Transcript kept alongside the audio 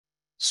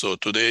So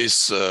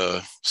today's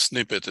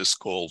snippet is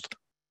called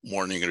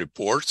Morning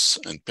Reports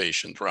and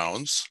Patient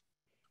Rounds,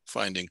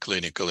 Finding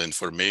Clinical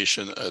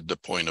Information at the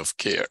Point of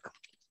Care.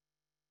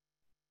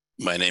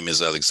 My name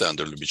is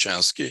Alexander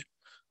Lyubechansky,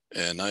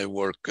 and I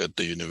work at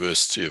the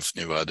University of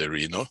Nevada,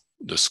 Reno,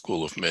 the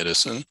School of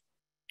Medicine,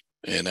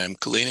 and I'm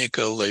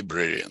clinical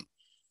librarian.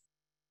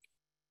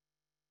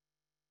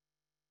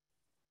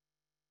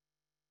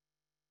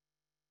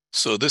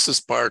 So this is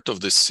part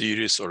of the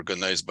series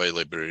organized by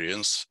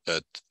librarians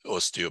at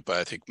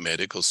osteopathic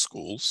medical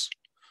schools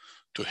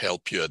to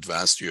help you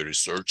advance your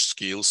research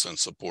skills and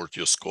support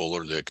your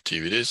scholarly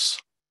activities.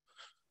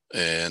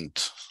 And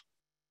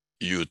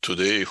you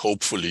today,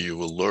 hopefully you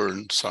will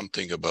learn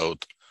something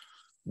about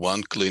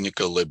one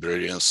clinical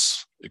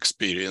librarian's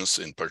experience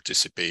in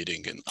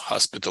participating in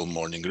hospital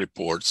morning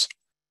reports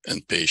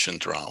and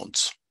patient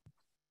rounds.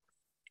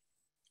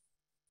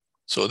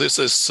 So this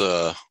is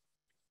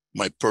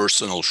my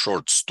personal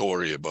short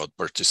story about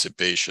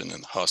participation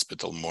in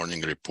hospital morning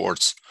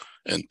reports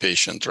and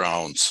patient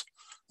rounds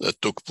that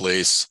took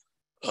place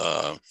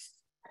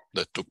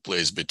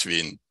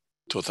between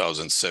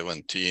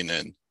 2017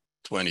 and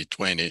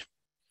 2020.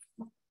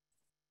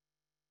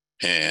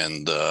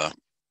 And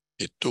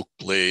it took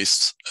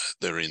place at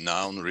the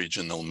Reno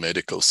Regional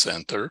Medical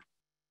Center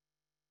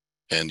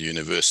and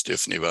University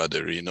of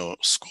Nevada, Reno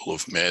School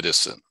of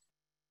Medicine.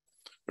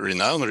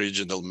 Reno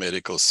Regional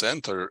Medical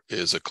Center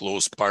is a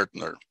close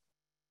partner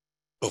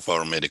of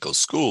our medical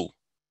school.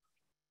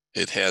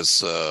 It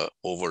has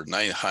over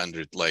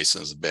 900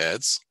 licensed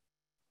beds,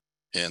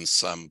 and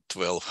some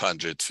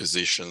 1,200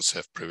 physicians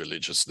have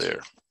privileges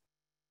there.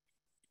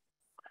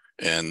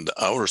 And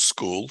our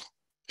school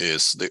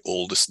is the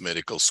oldest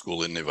medical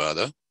school in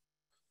Nevada.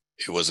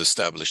 It was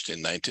established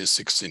in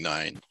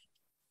 1969.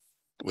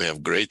 We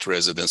have great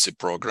residency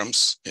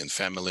programs in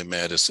family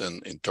medicine,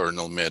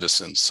 internal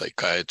medicine,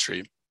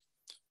 psychiatry,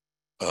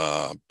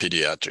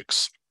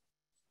 pediatrics.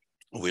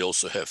 We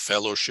also have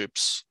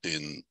fellowships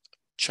in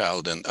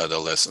child and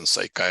adolescent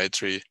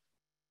psychiatry,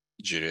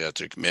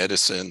 geriatric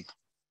medicine,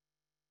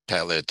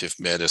 palliative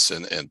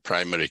medicine, and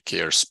primary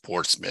care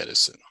sports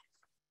medicine.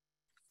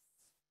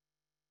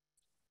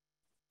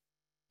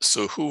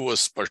 So who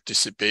was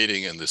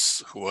participating in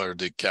this? Who are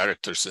the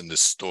characters in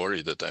this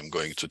story that I'm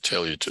going to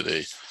tell you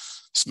today?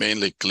 It's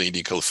mainly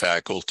clinical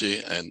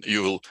faculty, and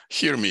you will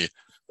hear me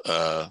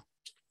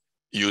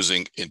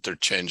using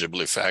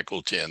interchangeably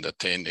faculty and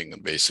attending.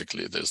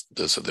 Basically,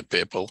 those are the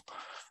people,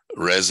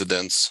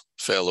 residents,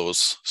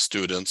 fellows,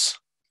 students,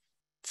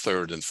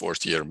 third and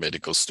fourth year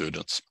medical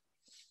students,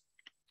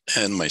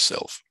 and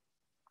myself.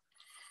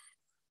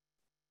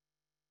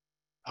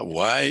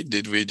 Why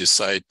did we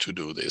decide to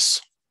do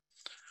this?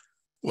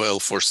 Well,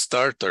 for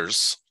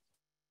starters,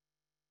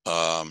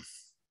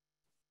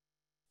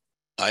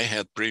 I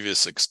had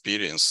previous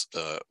experience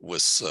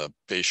with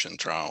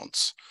patient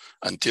rounds.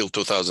 Until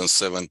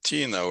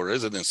 2017, our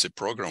residency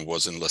program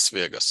was in Las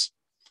Vegas.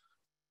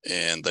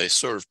 And I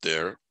served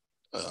there,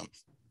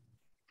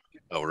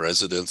 our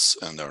residents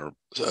and our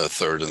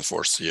third and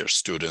fourth year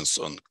students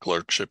on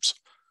clerkships.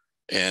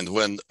 And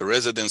when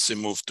residency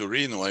moved to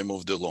Reno, I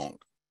moved along.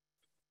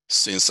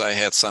 Since I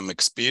had some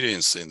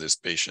experience in these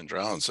patient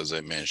rounds, as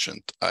I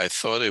mentioned, I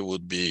thought it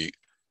would be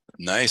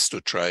nice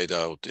to try it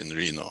out in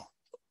Reno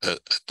at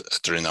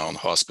Reno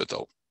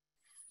Hospital.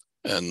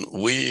 And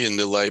we in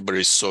the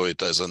library saw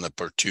it as an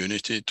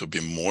opportunity to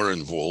be more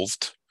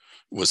involved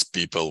with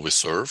people we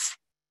serve.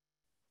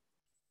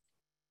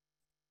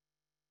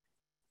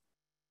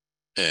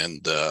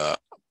 And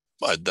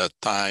at that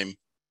time,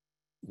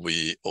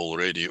 we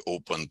already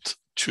opened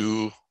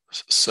 2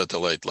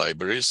 satellite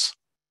libraries,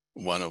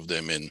 one of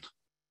them in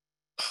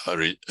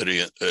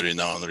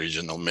Reno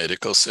Regional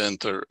Medical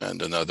Center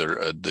and another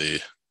at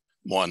the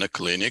Moana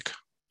Clinic.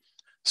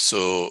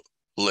 So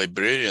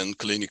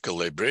clinical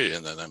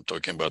librarian, and I'm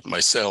talking about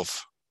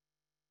myself,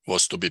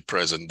 was to be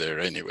present there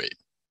anyway.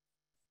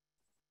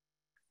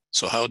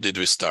 So how did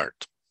we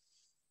start?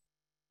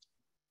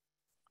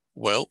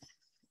 Well,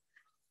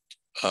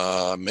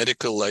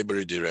 medical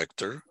library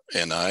director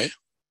and I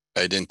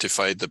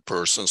identified the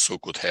persons who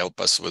could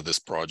help us with this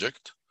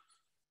project.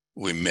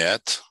 We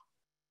met,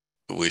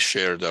 we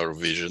shared our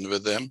vision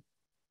with them,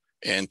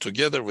 and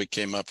together we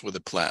came up with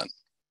a plan.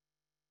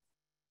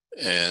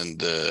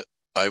 And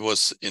I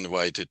was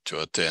invited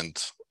to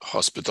attend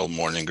hospital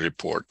morning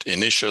report,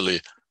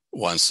 initially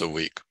once a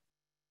week.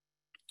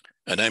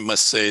 And I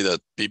must say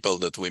that people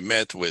that we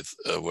met with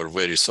were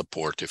very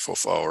supportive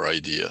of our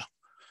idea,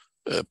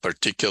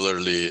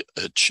 particularly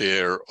a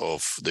chair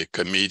of the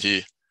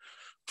committee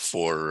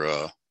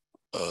for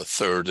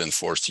third and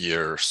fourth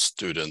year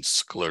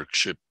students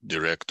clerkship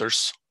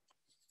directors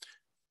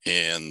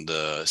and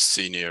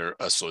senior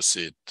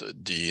associate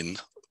dean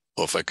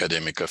of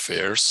academic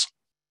affairs.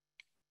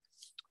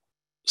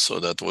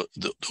 So that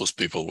those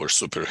people were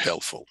super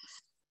helpful.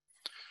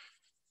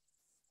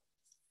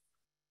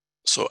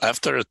 So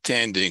after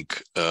attending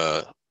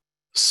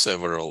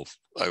several,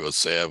 I would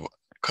say a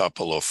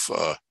couple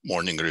of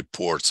morning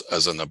reports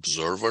as an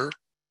observer,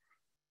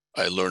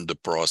 I learned the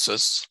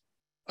process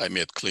I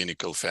met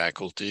clinical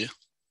faculty,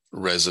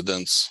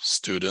 residents,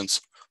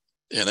 students,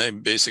 and I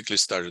basically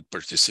started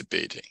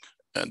participating.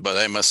 But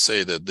I must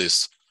say that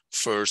this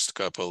first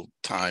couple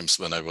times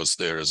when I was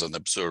there as an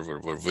observer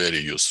were very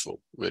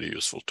useful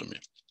to me.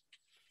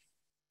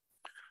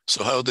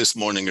 So how these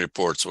morning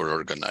reports were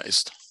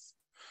organized?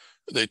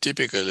 They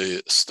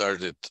typically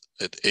started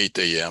at 8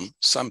 a.m.,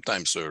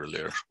 sometimes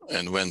earlier,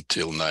 and went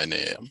till 9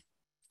 a.m.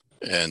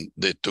 And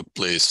they took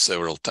place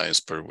several times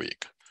per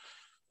week.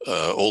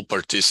 All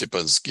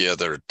participants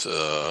gathered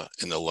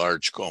in a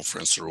large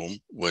conference room,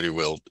 very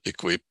well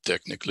equipped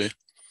technologically,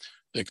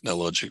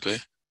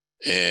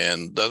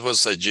 and that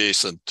was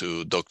adjacent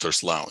to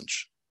doctor's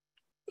lounge.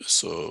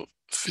 So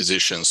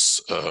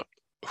physicians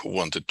who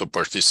wanted to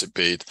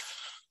participate,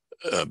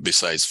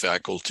 besides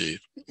faculty,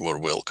 were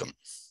welcome.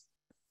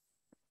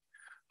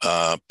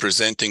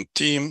 Presenting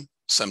team,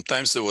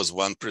 sometimes there was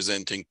one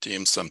presenting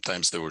team,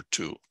 sometimes there were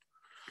two.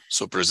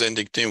 So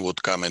presenting team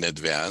would come in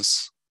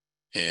advance,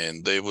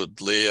 and they would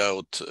lay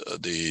out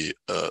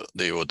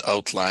they would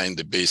outline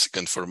the basic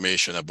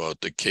information about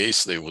the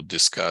case they would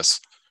discuss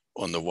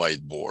on the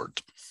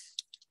whiteboard.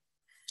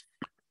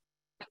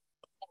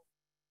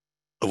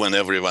 When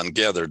everyone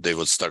gathered, they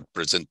would start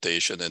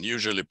presentation, and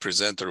usually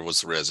presenter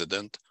was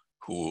resident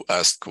who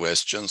asked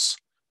questions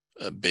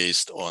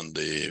based on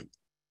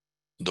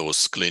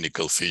those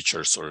clinical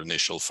features or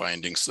initial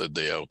findings that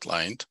they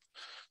outlined,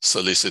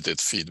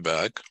 solicited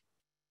feedback,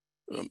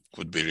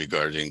 could be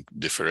regarding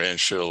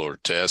differential or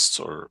tests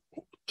or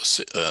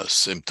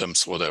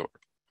symptoms, whatever.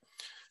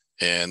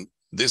 And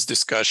this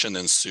discussion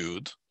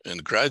ensued,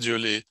 and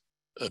gradually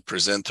a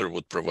presenter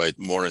would provide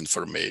more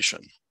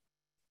information.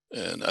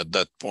 And at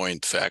that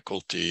point,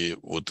 faculty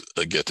would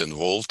get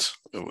involved.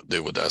 They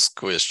would ask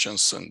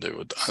questions, and they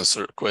would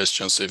answer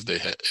questions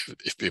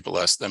if people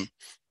asked them.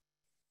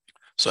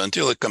 So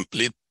until a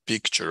complete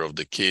picture of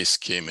the case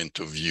came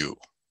into view,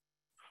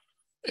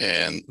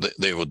 and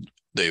they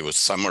would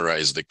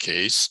summarize the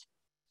case.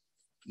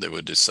 They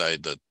would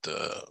decide that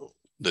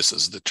this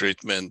is the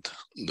treatment,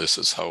 this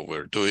is how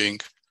we're doing,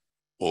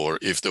 or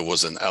if there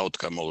was an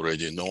outcome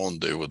already known,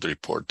 they would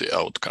report the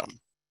outcome.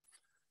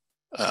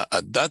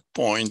 At that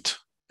point,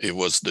 it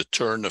was the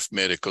turn of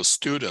medical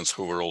students,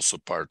 who were also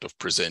part of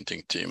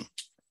presenting team,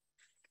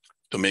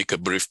 to make a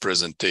brief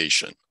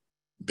presentation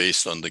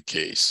based on the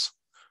case.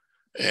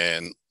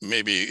 And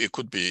maybe it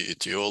could be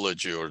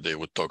etiology, or they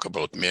would talk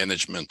about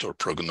management or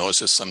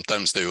prognosis.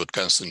 Sometimes they would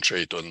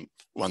concentrate on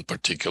one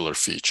particular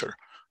feature,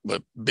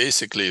 but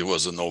basically it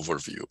was an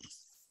overview.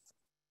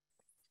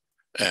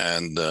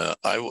 And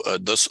I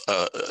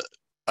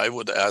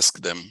would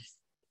ask them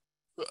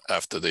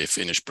after they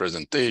finish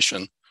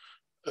presentation,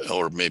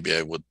 or maybe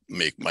I would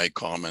make my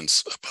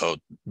comments about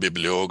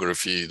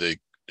bibliography they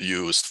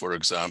used, for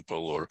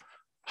example, or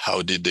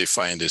how did they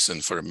find this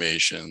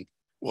information,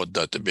 what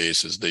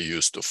databases they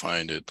used to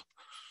find it,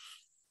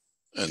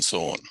 and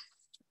so on.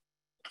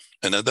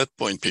 And at that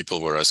point,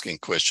 people were asking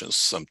questions,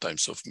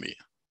 sometimes of me.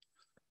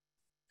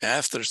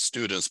 After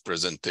students'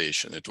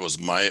 presentation, it was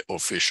my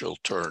official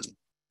turn.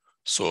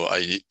 So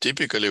I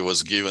typically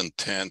was given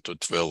 10 to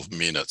 12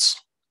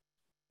 minutes.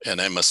 And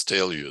I must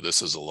tell you,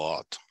 this is a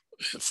lot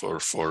for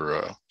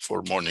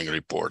morning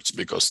reports,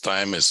 because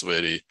time is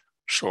very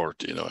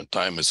short, and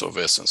time is of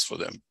essence for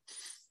them.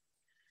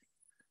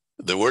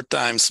 There were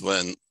times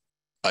when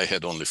I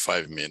had only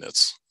 5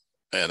 minutes.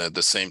 And at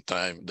the same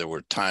time, there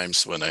were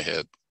times when I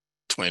had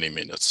 20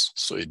 minutes.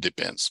 So it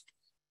depends.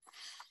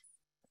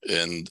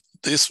 And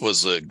this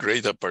was a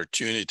great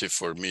opportunity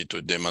for me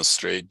to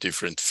demonstrate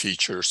different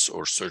features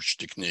or search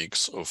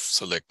techniques of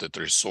selected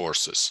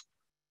resources.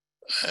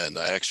 And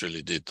I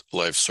actually did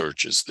live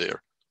searches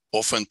there.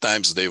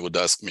 Oftentimes, they would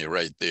ask me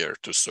right there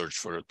to search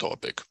for a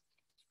topic.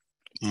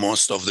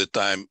 Most of the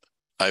time,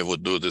 I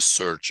would do the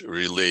search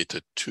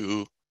related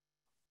to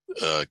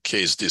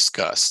case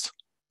discussed,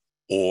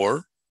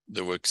 or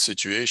there were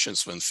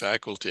situations when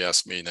faculty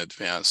asked me in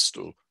advance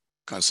to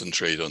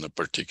concentrate on a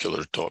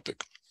particular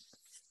topic.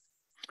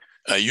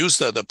 I used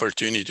that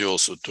opportunity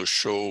also to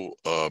show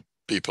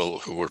people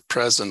who were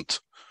present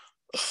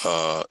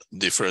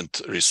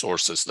different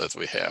resources that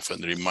we have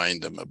and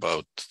remind them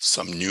about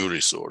some new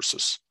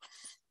resources.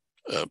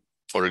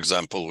 For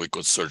example, we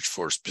could search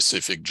for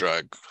specific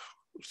drug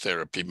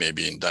therapy,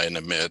 maybe in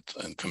DynaMed,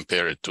 and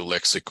compare it to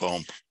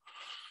Lexicomp.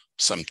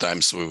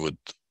 Sometimes we would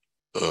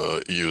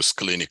use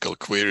clinical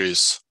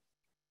queries,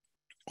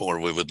 or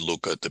we would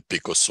look at the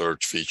Pico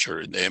search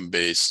feature in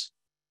Embase.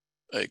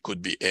 It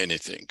could be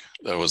anything.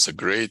 That was a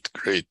great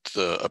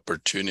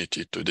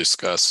opportunity to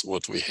discuss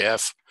what we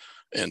have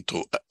and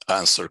to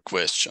answer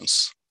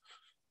questions.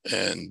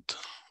 And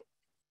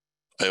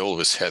I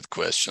always had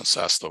questions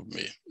asked of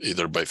me,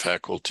 either by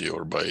faculty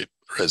or by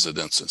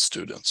residents and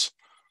students.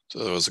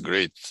 So that was a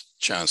great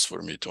chance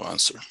for me to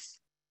answer.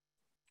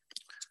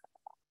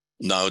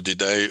 Now,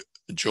 did I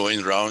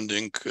join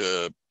rounding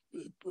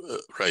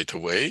right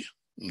away?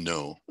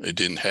 No, it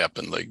didn't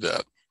happen like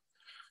that.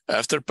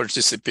 After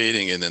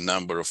participating in a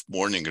number of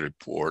morning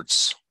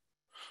reports,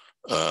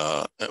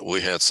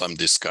 we had some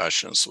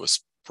discussions with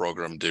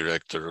program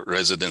director,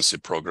 residency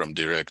program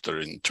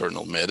director in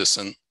internal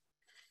medicine,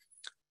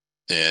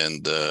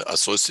 and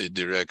associate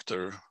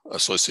director,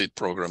 associate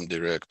program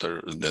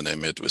director. And then I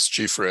met with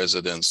chief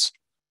residents,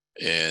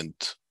 and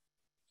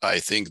I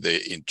think they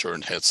in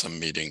turn had some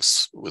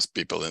meetings with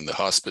people in the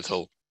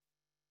hospital,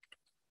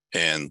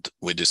 and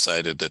we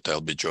decided that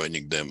I'll be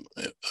joining them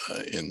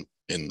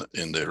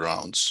in their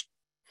rounds.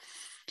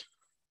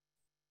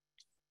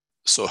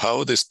 So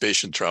how these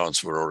patient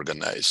rounds were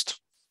organized?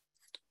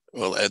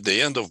 Well, at the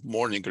end of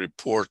morning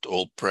report,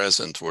 all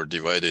present were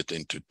divided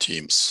into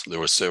teams. There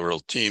were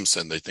several teams,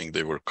 and I think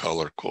they were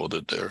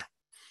color-coded there.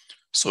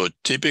 So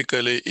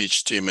typically,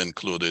 each team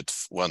included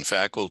one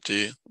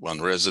faculty, one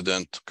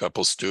resident,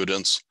 couple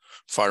students,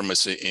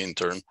 pharmacy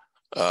intern.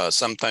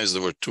 Sometimes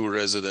there were 2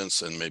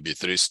 residents and maybe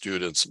 3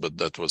 students, but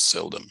that was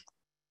seldom.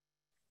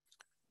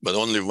 But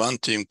only one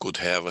team could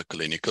have a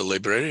clinical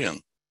librarian,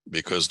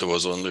 because there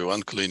was only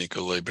one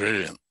clinical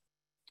librarian.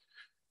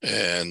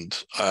 And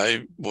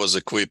I was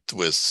equipped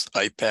with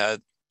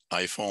iPad,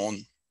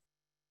 iPhone,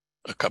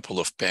 a couple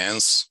of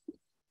pens,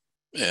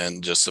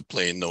 and just a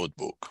plain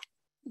notebook,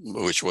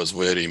 which was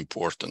very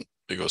important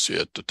because you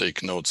had to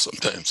take notes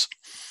sometimes.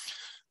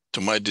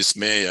 To my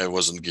dismay, I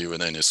wasn't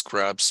given any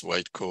scrubs,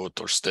 white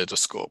coat, or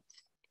stethoscope,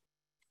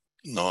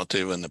 not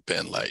even a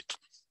pen light.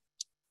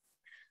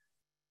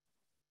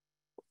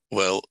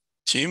 Well,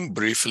 team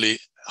briefly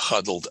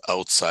huddled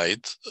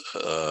outside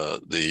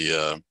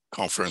the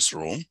conference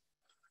room,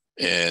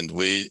 and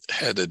we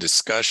had a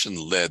discussion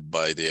led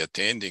by the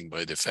attending,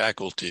 by the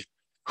faculty,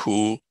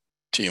 who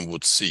team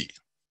would see,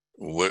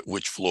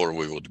 which floor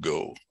we would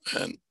go,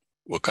 and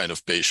what kind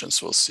of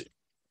patients we'll see.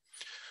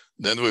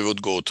 Then we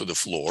would go to the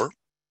floor,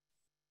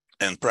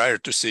 and prior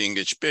to seeing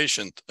each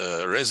patient,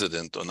 a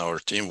resident on our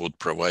team would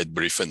provide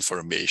brief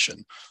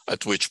information,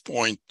 at which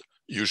point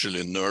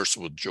usually a nurse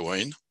would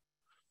join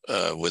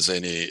with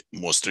any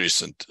most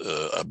recent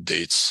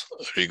updates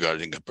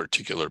regarding a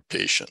particular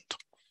patient.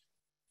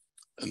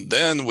 And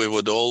then we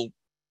would all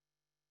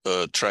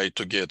try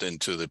to get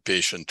into the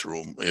patient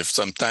room. If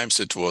sometimes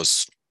it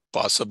was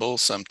possible,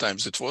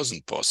 sometimes it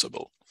wasn't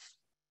possible.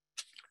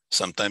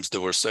 Sometimes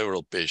there were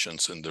several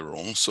patients in the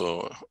room.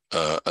 So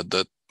at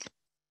that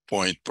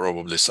point,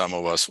 probably some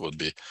of us would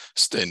be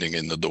standing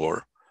in the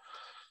door.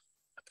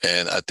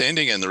 And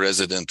attending and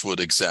resident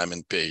would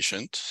examine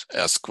patient,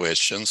 ask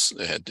questions.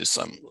 They had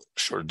some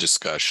short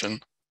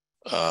discussion.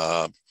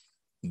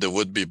 There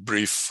would be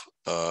brief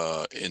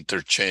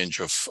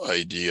interchange of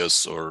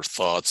ideas or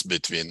thoughts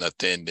between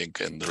attending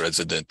and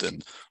resident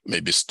and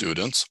maybe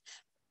students.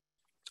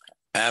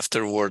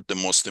 Afterward, the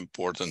most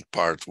important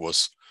part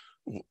was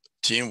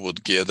team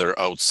would gather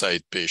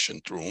outside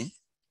patient room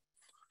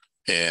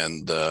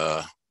and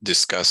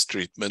discuss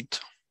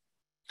treatment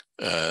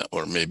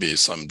or maybe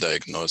some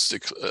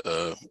diagnostic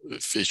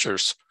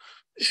features.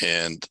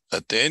 And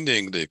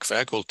attending, the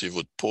faculty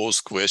would pose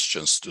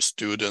questions to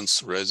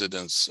students,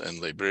 residents, and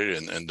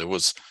librarian. And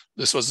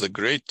this was a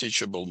great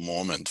teachable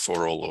moment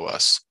for all of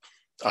us.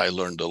 I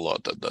learned a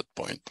lot at that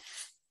point.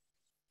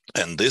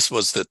 And this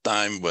was the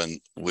time when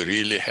we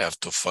really have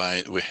to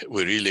find, we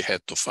really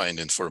had to find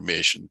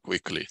information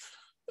quickly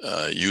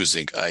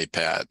using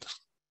iPad.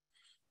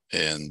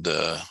 And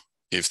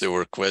if there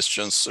were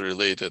questions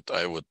related,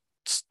 I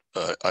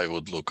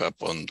would look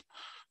up on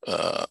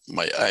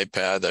my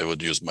iPad. I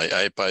would use my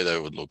iPad. I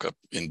would look up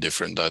in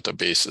different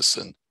databases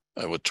and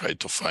I would try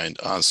to find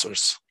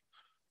answers.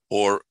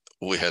 Or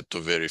we had to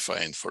verify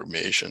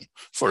information.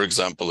 For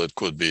example, it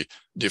could be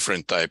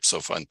different types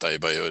of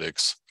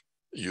antibiotics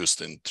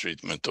used in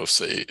treatment of,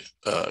 say,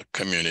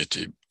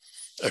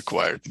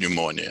 community-acquired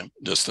pneumonia,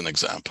 just an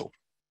example.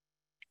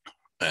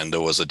 And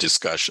there was a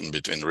discussion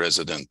between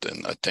resident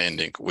and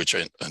attending which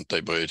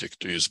antibiotic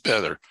to use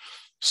better.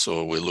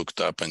 So we looked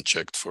up and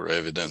checked for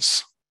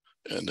evidence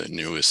and the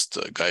newest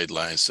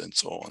guidelines and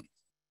so on.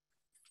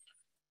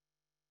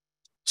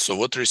 So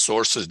what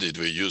resources did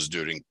we use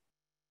during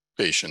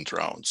patient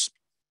rounds?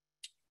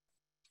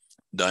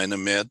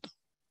 DynaMed,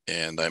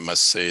 and I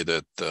must say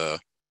that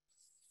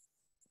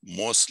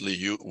mostly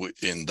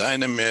in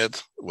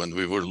DynaMed, when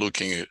we were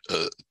looking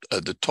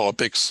at the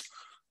topics,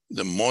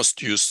 the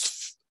most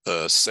used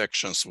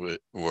sections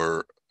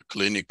were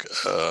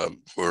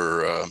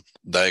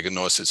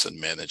diagnosis and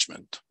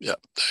management. Yeah,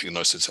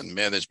 diagnosis and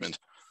management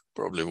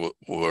probably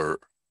were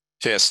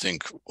testing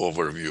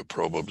overview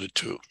probably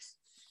too.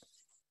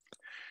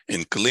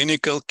 In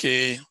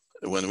ClinicalKey,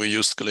 when we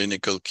used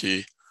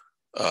ClinicalKey,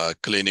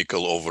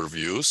 clinical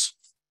overviews,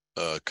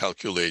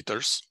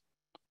 calculators,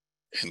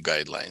 and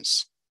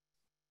guidelines.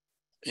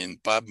 In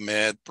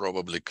PubMed,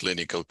 probably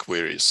clinical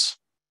queries.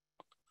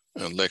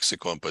 And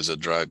Lexicomp is a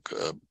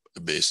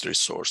drug-based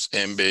resource.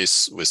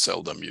 Embase, we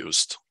seldom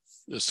used,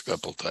 just a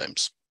couple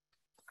times.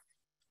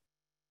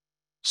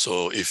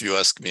 So if you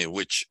ask me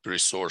which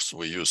resource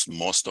we used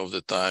most of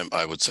the time,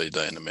 I would say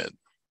DynaMed.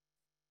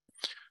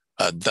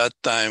 At that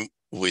time,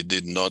 we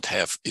did not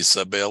have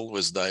Isabel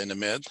with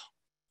DynaMed.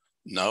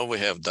 Now we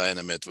have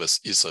DynaMed with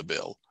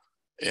Isabel.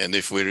 And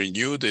if we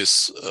renew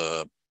this,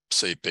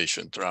 say,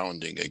 patient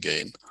rounding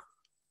again,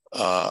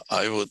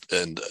 I would,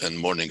 and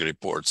morning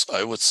reports,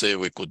 I would say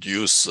we could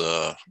use,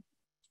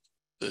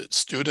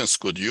 students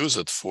could use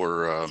it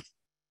for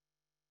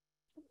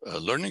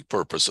learning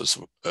purposes,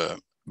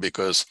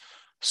 because,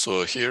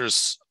 so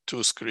here's 2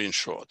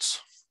 screenshots.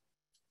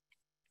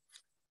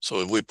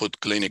 So we put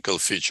clinical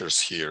features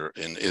here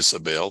in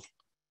Isabel,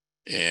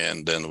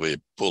 and then we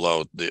pull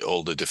out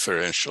all the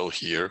differential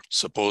here.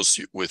 Suppose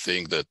we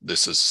think that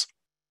this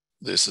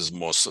is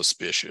most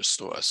suspicious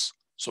to us.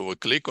 So we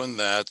click on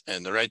that,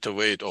 and right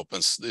away it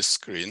opens this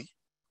screen.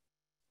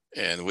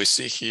 And we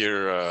see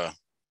here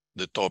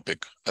the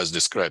topic as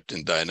described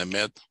in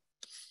DynaMed.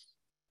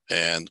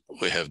 And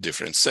we have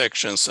different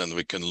sections, and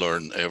we can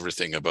learn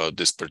everything about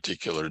this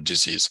particular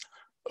disease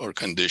or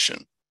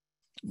condition.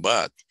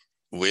 But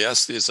we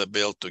asked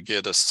Isabel to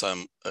get us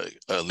some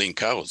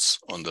link outs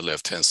on the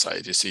left-hand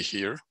side. You see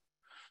here?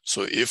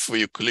 So if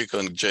we click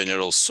on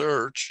general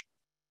search,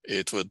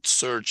 it would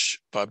search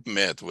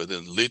PubMed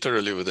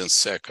literally within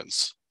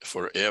seconds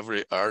for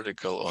every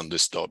article on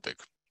this topic.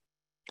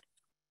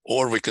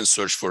 Or we can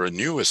search for the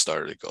newest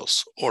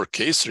articles or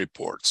case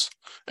reports.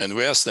 And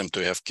we ask them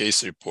to have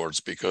case reports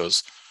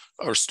because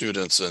our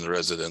students and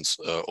residents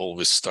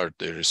always start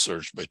their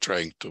research by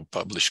trying to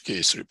publish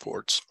case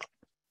reports.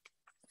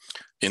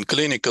 In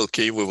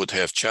ClinicalKey, we would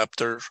have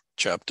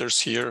chapters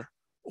here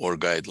or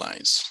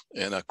guidelines.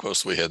 And of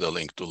course, we had a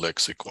link to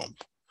Lexicomp.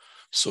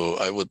 So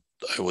I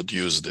would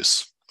use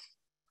this.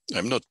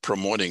 I'm not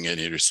promoting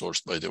any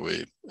resource, by the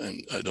way,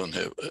 and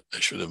I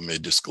should have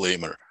made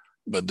disclaimer,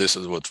 but this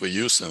is what we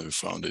use and we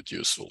found it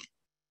useful.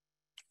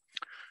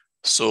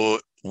 So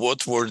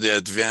what were the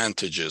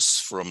advantages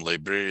from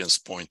librarian's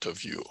point of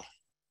view?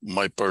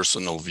 My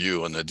personal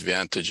view on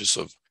advantages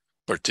of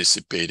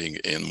participating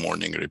in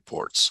morning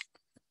reports.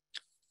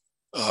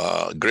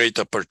 Great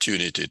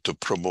opportunity to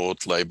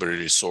promote library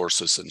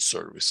resources and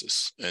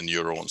services and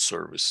your own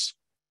service.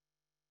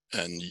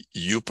 And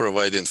you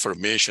provide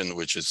information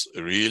which is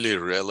really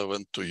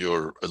relevant to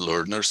your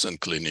learners and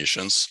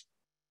clinicians.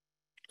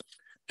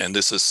 And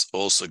this is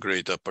also a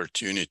great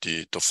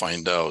opportunity to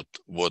find out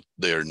what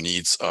their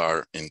needs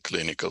are in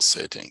clinical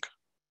setting.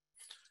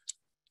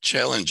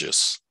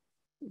 Challenges,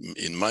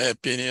 in my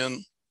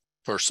opinion,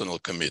 personal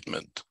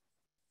commitment.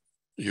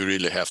 You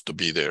really have to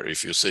be there.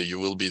 If you say you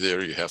will be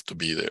there, you have to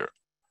be there.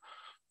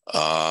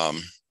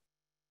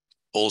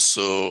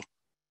 Also,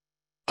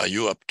 are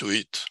you up to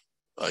it?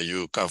 Are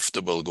you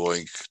comfortable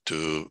going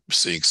to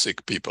seeing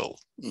sick people?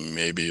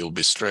 Maybe you'll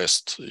be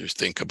stressed. You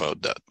think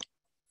about that.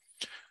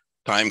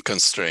 Time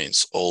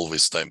constraints,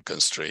 always time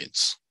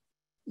constraints.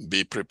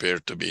 Be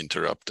prepared to be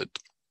interrupted.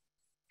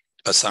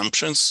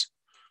 Assumptions.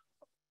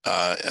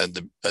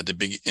 In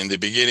the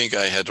beginning,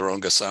 I had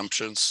wrong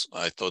assumptions.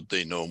 I thought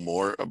they know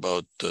more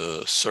about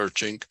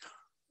searching.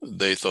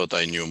 They thought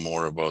I knew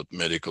more about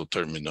medical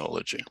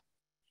terminology.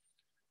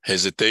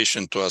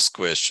 Hesitation to ask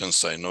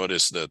questions. I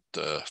noticed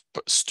that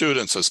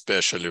students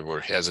especially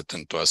were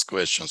hesitant to ask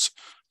questions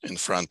in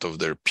front of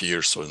their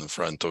peers or in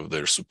front of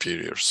their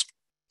superiors.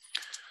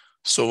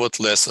 So what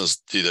lessons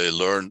did I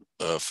learn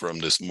from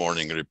this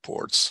morning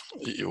reports?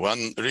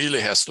 One really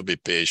has to be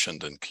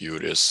patient and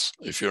curious.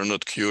 If you're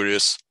not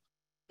curious,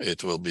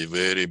 it will be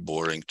very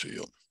boring to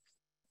you.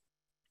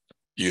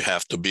 You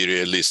have to be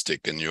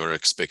realistic in your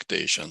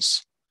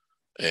expectations.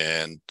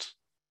 And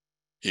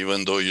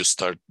even though you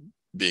start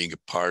being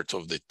a part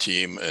of the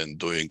team and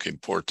doing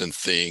important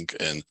thing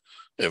and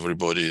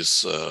everybody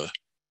is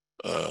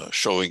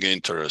showing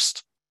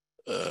interest,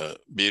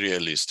 be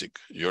realistic.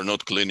 You're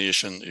not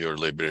clinician, you're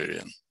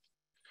librarian.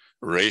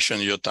 Ration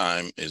your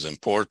time is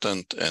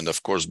important, and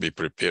of course, be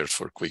prepared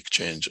for quick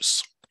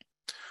changes.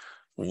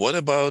 What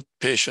about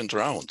patient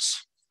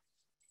rounds?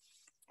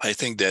 I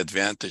think the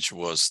advantage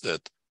was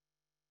that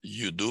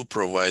you do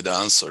provide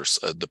answers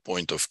at the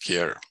point of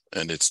care,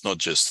 and it's not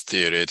just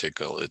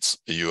theoretical,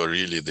 you are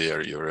really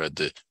there, you're at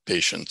the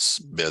patient's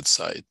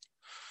bedside.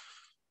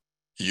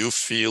 You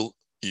feel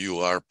you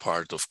are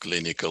part of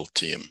clinical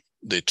team.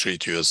 They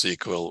treat you as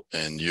equal,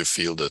 and you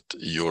feel that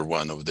you're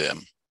one of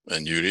them,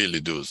 and you really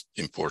do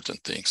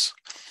important things.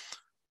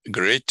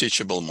 Great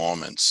teachable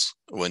moments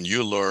when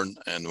you learn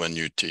and when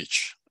you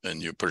teach,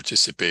 and you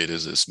participate in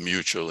this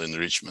mutual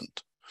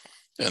enrichment.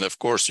 And of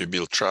course, you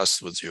build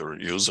trust with your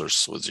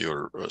users, with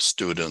your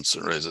students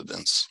and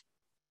residents.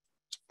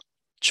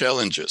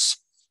 Challenges.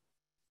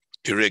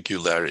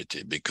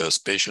 Irregularity, because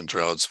patient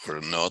routes were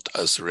not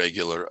as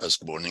regular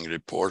as morning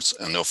reports,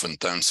 and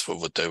oftentimes for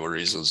whatever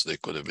reasons they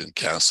could have been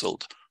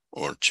canceled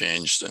or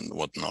changed and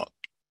whatnot.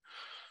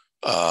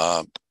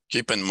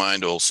 Keep in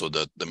mind also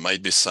that there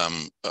might be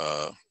some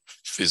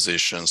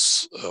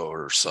physicians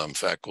or some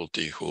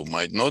faculty who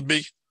might not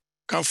be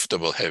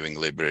comfortable having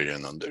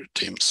librarian on their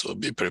team, so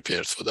be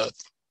prepared for that.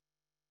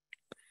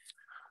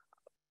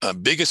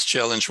 Biggest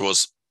challenge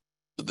was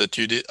that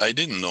I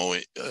didn't know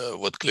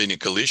what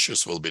clinical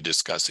issues we'll be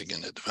discussing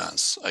in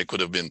advance. I could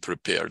have been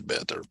prepared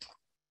better.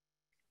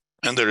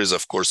 And there is,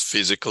 of course,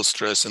 physical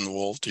stress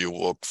involved. You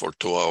walk for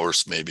 2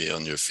 hours, maybe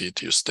on your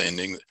feet, you're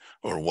standing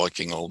or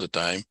walking all the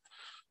time.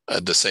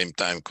 At the same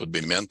time, could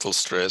be mental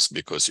stress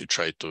because you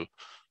try to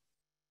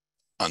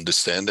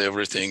understand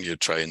everything, you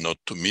try not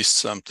to miss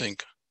something.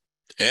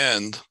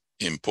 And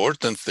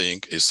important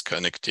thing is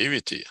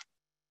connectivity.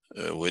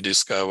 I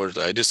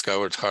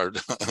discovered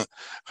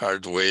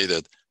hard way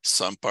that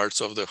some parts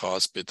of the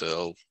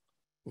hospital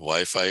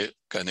Wi-Fi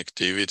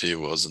connectivity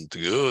wasn't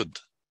good.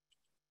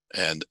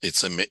 And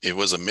it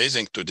was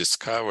amazing to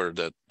discover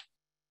that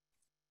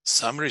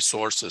some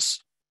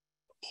resources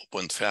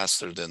opened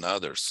faster than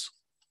others.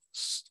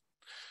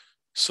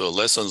 So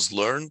lessons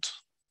learned,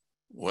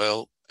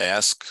 well,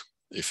 ask.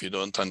 If you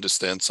don't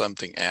understand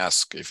something,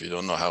 ask. If you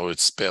don't know how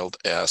it's spelled,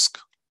 ask.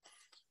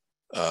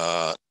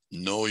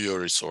 Know your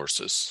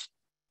resources.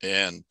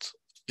 And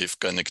if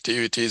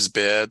connectivity is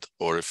bad,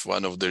 or if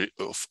one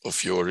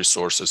of your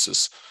resources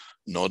is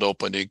not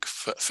opening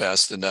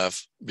fast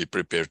enough, be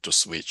prepared to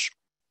switch.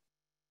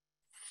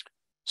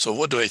 So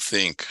what do I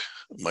think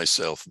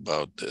myself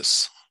about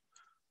this?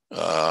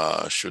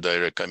 Should I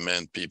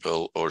recommend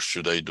people, or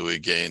should I do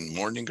again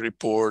morning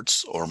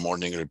reports, or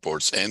morning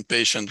reports and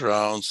patient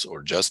rounds,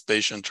 or just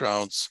patient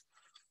rounds?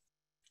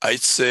 I'd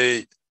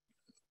say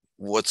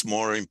what's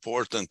more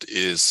important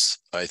is,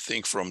 I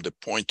think from the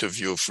point of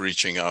view of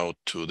reaching out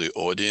to the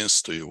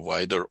audience, to a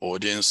wider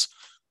audience,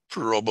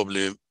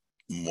 probably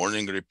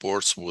morning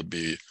reports would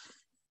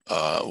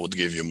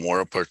give you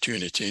more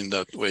opportunity in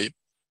that way,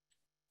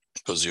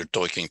 because you're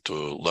talking to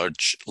a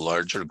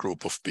larger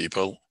group of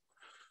people.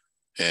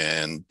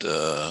 And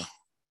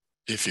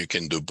if you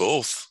can do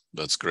both,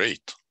 that's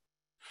great.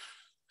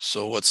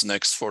 So what's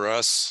next for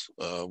us?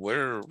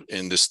 We're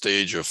in the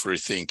stage of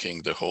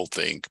rethinking the whole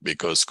thing,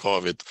 because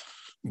COVID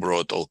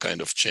brought all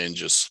kind of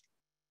changes.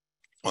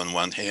 On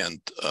one hand,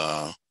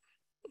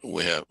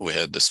 we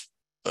had this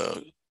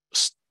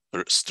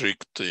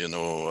strict,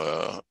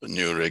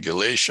 new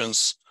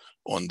regulations.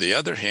 On the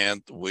other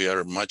hand, we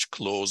are much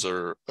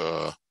closer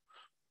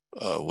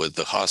with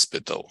the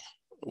hospital.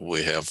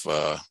 We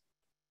have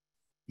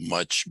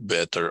much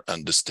better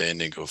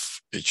understanding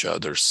of each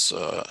other's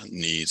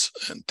needs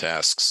and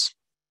tasks.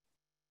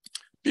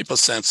 People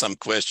sent some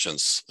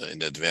questions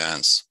in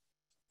advance,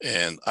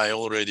 and I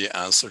already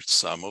answered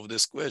some of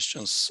these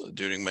questions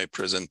during my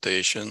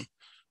presentation.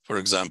 For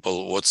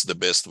example, what's the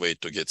best way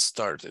to get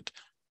started?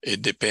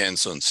 It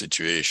depends on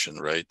situation,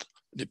 right?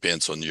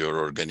 Depends on your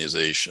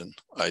organization.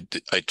 I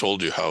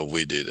told you how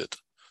we did it.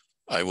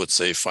 I would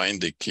say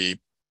find the key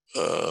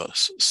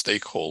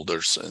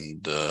stakeholders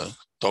and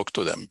talk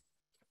to them.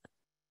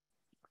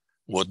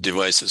 What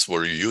devices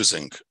were you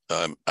using?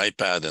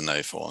 iPad and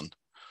iPhone.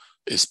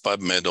 Is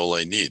PubMed all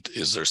I need?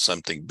 Is there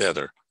something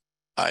better?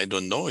 I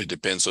don't know. It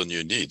depends on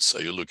your needs.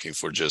 Are you looking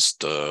for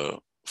just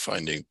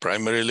finding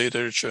primary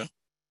literature?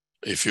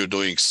 If you're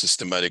doing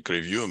systematic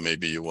review,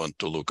 maybe you want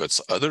to look at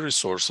other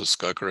resources,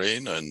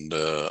 Cochrane and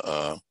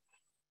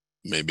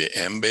maybe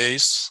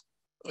Embase.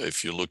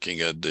 If you're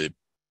looking at the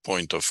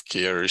point of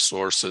care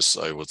resources,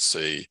 I would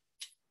say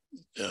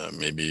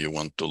maybe you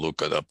want to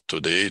look at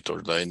UpToDate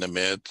or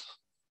DynaMed.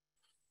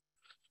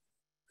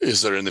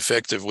 Is there an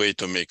effective way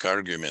to make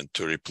argument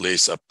to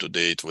replace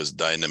UpToDate with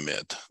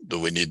DynaMed? Do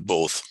we need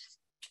both?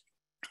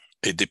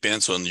 It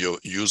depends on your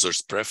users'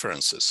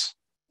 preferences.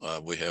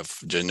 We have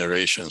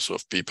generations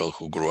of people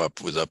who grew up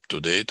with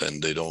UpToDate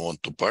and they don't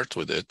want to part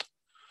with it.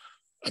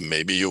 And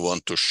maybe you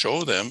want to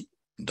show them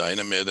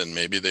DynaMed and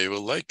maybe they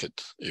will like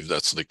it if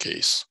that's the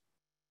case.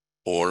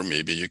 Or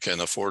maybe you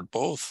can afford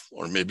both,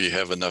 or maybe you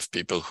have enough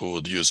people who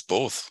would use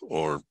both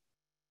or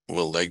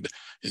will like that.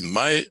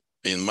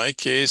 In my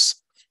case,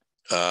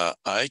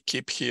 I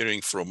keep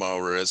hearing from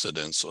our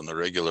residents on a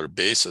regular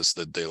basis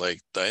that they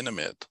like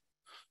DynaMed.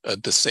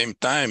 At the same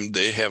time,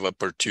 they have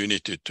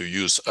opportunity to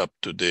use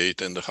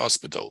UpToDate in the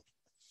hospital.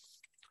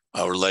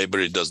 Our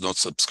library does not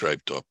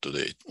subscribe to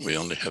UpToDate. We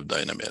only have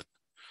DynaMed,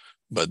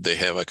 but they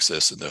have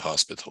access in the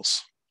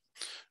hospitals.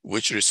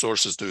 Which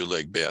resources do you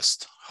like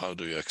best? How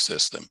do you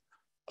access them?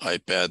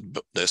 iPad,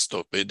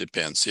 desktop, it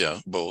depends, yeah,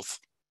 both,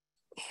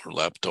 or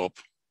laptop,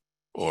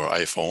 or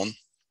iPhone.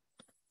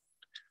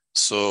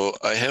 So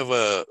I have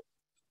a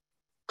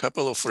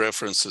couple of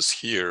references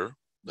here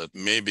that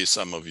maybe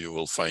some of you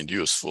will find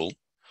useful.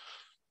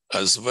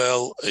 As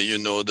well, you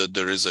know that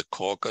there is a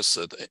caucus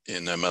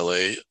in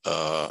MLA.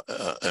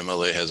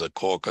 MLA has a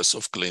caucus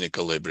of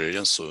clinical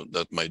librarians, so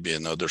that might be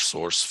another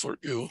source for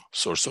you,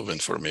 source of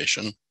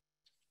information.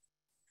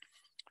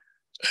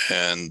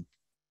 And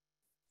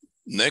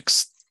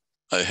next,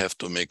 I have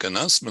to make an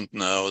announcement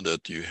now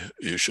that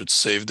you should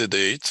save the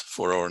date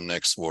for our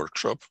next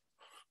workshop.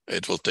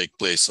 It will take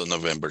place on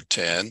November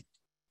 10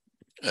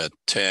 at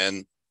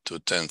 10 to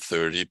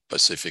 10:30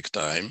 Pacific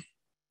time.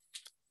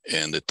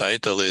 And the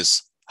title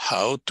is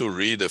How to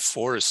Read a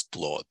Forest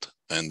Plot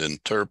and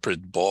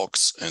Interpret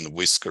Box and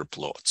Whisker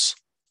Plots.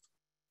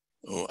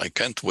 Oh, I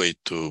can't wait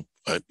to,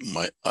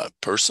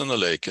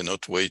 personally, I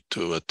cannot wait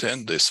to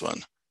attend this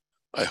one.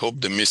 I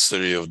hope the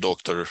mystery of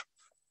Dr.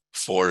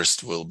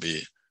 Forest will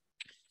be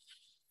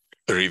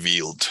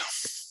revealed.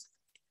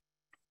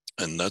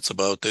 And that's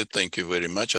about it. Thank you very much.